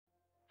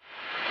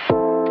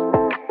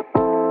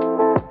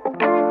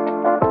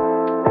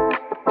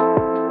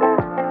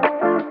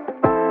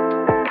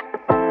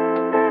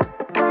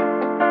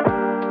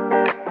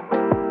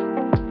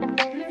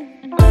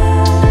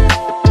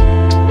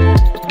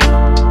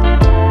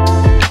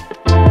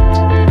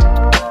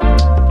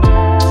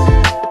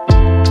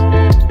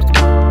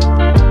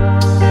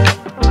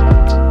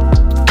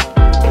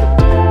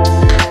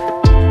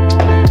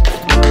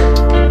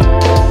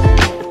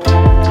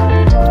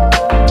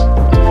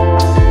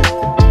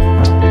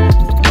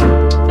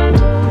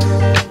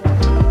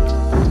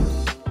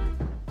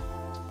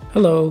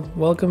Hello,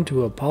 welcome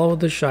to Apollo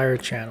the Shire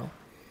channel.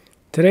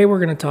 Today we're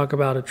going to talk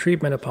about a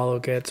treatment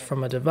Apollo gets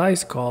from a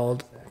device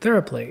called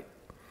Theraplate.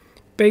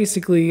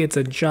 Basically, it's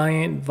a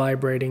giant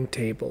vibrating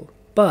table,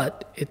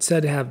 but it's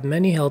said to have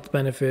many health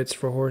benefits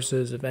for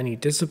horses of any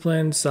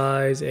discipline,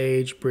 size,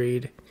 age,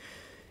 breed.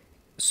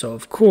 So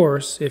of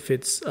course, if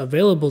it's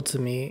available to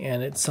me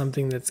and it's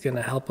something that's going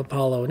to help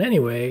Apollo in any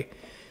way,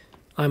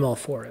 I'm all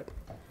for it.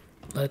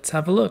 Let's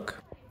have a look.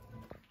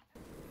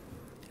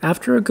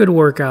 After a good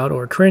workout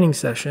or training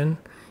session,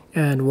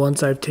 and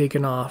once I've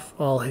taken off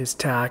all his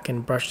tack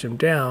and brushed him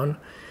down,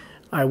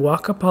 I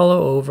walk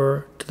Apollo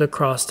over to the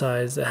cross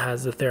ties that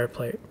has the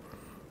Theraplate,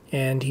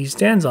 and he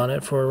stands on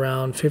it for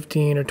around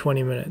 15 or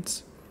 20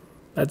 minutes.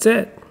 That's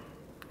it.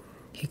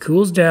 He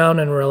cools down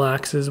and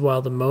relaxes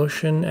while the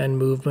motion and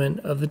movement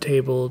of the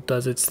table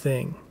does its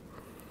thing.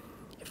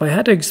 If I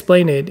had to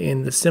explain it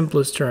in the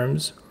simplest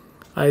terms,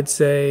 I'd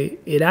say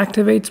it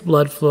activates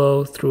blood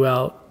flow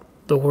throughout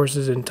the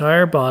horse's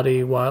entire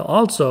body while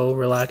also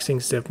relaxing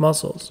stiff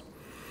muscles.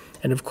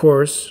 And of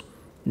course,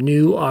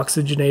 new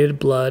oxygenated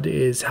blood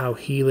is how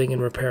healing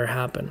and repair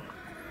happen.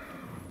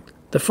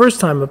 The first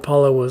time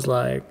Apollo was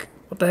like,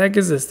 "What the heck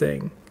is this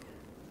thing?"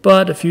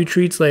 But a few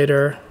treats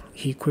later,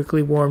 he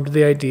quickly warmed to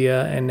the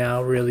idea and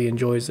now really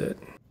enjoys it.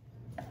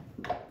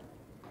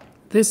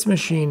 This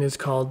machine is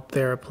called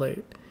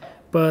Theraplate,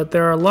 but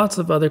there are lots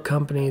of other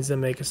companies that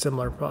make a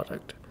similar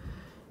product.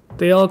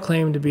 They all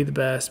claim to be the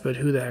best, but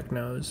who the heck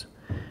knows?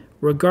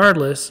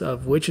 Regardless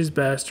of which is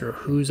best or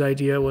whose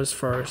idea was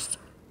first,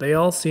 they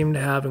all seem to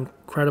have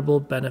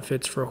incredible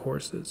benefits for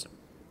horses.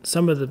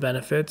 Some of the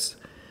benefits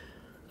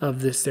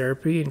of this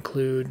therapy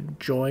include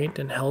joint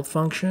and health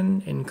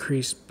function,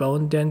 increased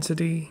bone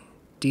density,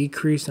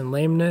 decrease in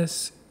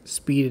lameness,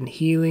 speed and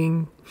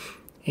healing,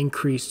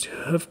 increased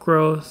hoof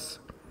growth,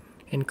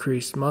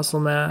 increased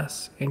muscle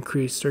mass,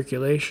 increased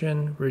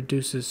circulation,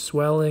 reduces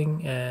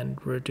swelling, and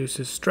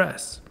reduces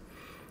stress.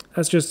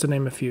 That's just to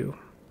name a few.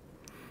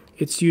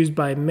 It's used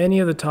by many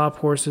of the top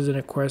horses and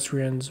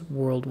equestrians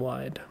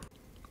worldwide.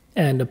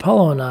 And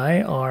Apollo and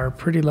I are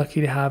pretty lucky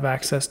to have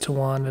access to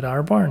one at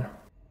our barn.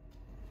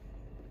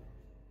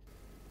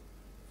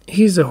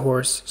 He's a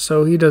horse,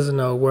 so he doesn't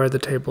know where the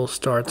table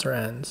starts or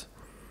ends.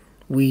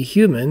 We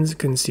humans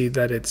can see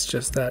that it's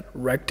just that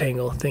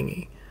rectangle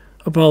thingy.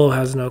 Apollo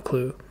has no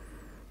clue.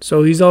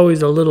 So he's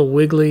always a little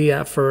wiggly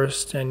at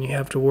first, and you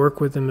have to work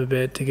with him a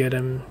bit to get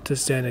him to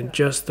stand in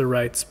just the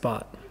right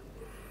spot.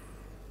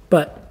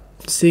 But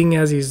seeing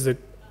as he's the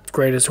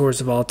greatest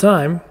horse of all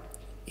time,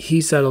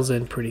 he settles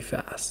in pretty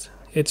fast.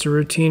 It's a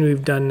routine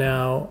we've done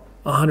now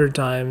 100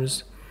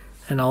 times,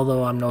 and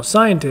although I'm no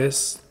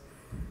scientist,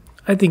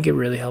 I think it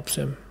really helps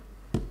him.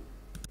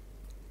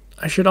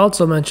 I should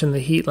also mention the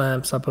heat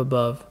lamps up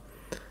above.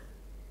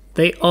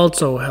 They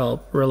also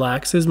help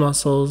relax his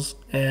muscles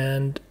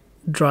and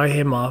dry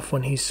him off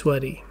when he's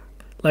sweaty.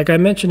 Like I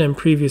mentioned in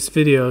previous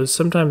videos,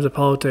 sometimes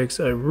Apollo takes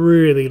a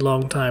really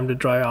long time to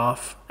dry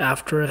off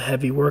after a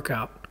heavy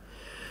workout.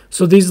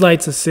 So these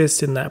lights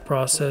assist in that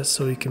process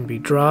so he can be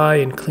dry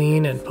and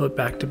clean and put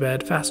back to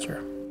bed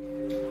faster.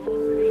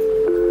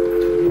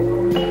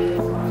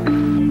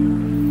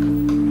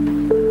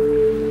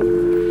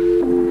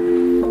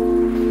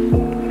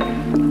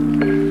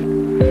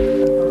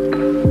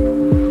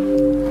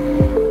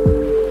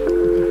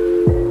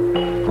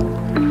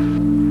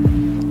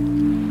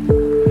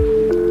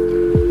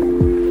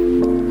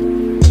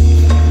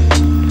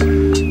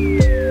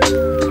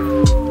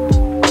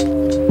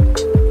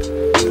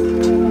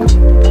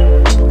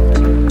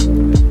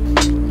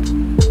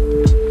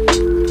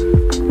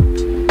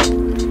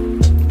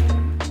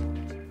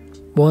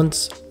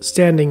 Once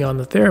standing on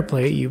the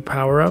Theraplate, you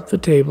power up the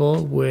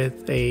table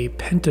with a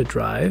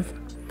pentadrive.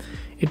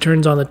 It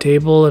turns on the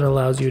table and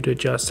allows you to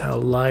adjust how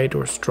light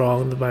or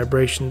strong the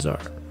vibrations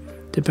are,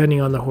 depending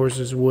on the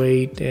horse's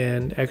weight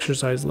and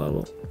exercise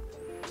level.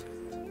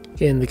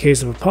 In the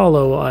case of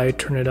Apollo, I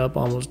turn it up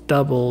almost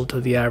double to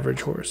the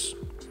average horse.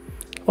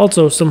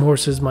 Also, some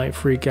horses might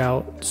freak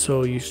out,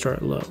 so you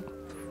start low.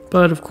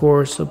 But of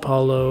course,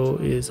 Apollo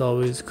is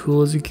always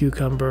cool as a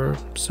cucumber,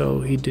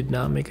 so he did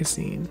not make a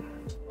scene.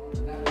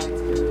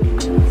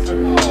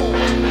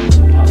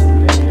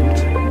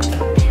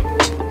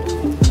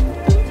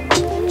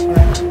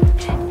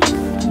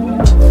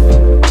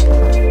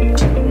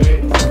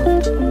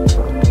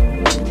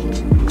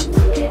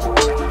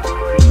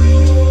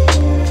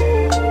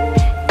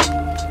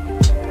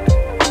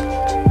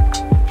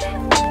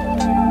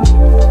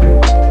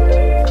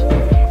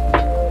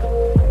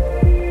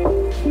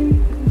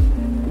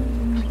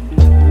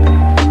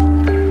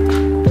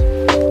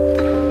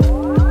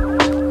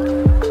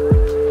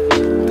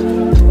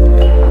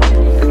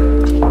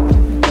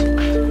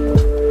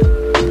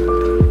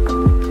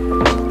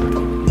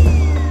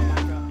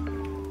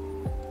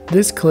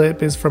 This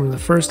clip is from the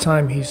first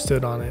time he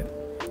stood on it.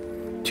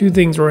 Two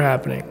things were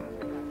happening.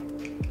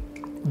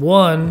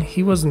 One,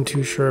 he wasn't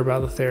too sure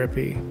about the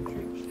therapy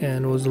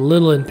and was a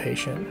little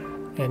impatient.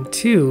 And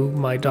two,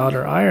 my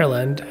daughter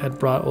Ireland had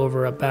brought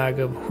over a bag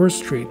of horse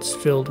treats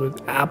filled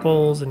with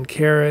apples and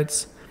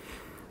carrots,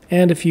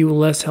 and a few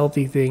less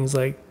healthy things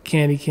like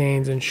candy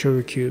canes and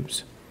sugar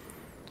cubes.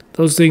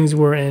 Those things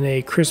were in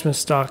a Christmas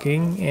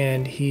stocking,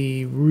 and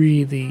he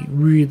really,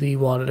 really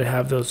wanted to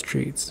have those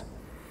treats.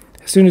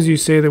 As soon as you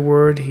say the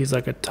word, he's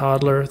like a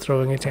toddler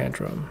throwing a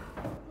tantrum.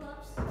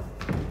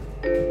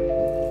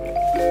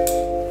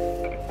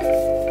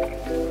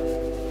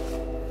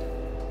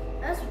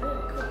 That's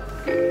really cool.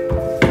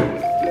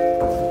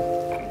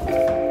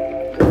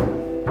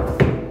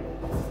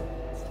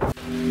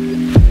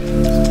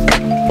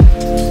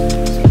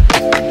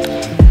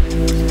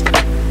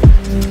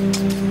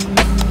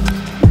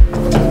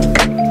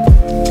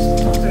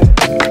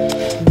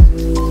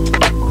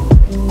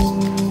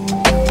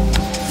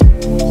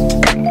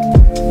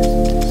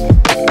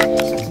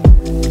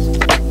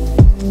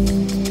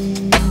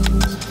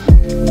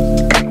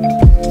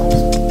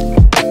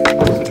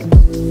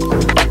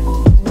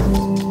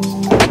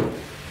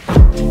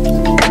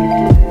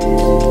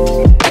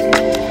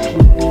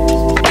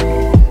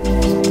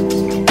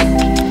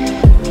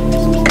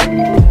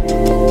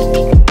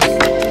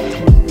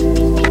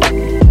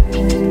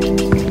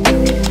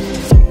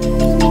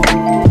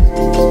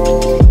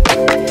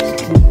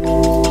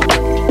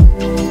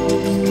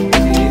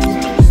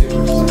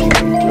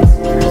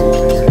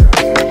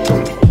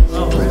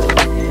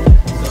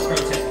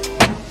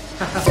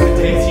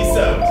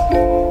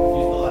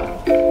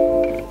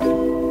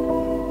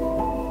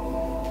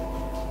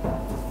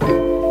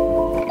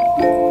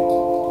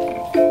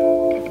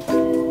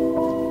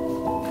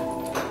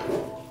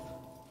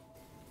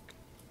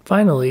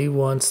 Finally,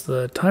 once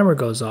the timer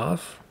goes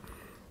off,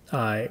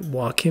 I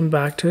walk him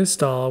back to his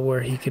stall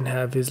where he can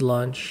have his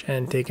lunch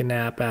and take a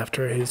nap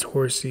after his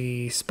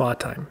horsey spa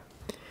time.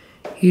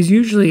 He's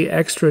usually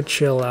extra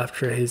chill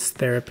after his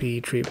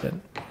therapy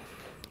treatment.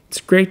 It's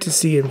great to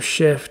see him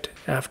shift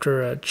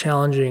after a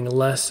challenging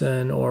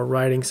lesson or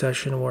writing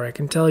session where I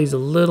can tell he's a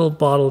little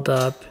bottled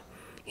up,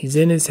 he's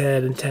in his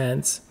head and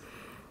tense,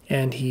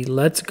 and he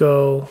lets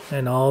go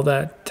and all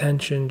that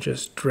tension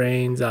just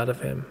drains out of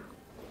him.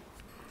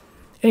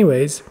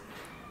 Anyways,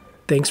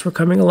 thanks for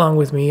coming along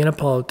with me and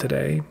Apollo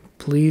today.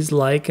 Please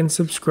like and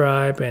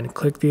subscribe and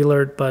click the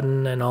alert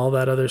button and all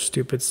that other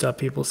stupid stuff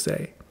people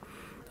say.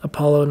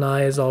 Apollo and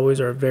I, as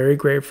always, are very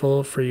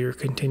grateful for your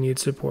continued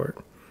support.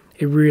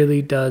 It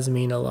really does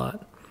mean a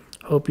lot.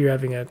 Hope you're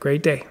having a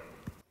great day.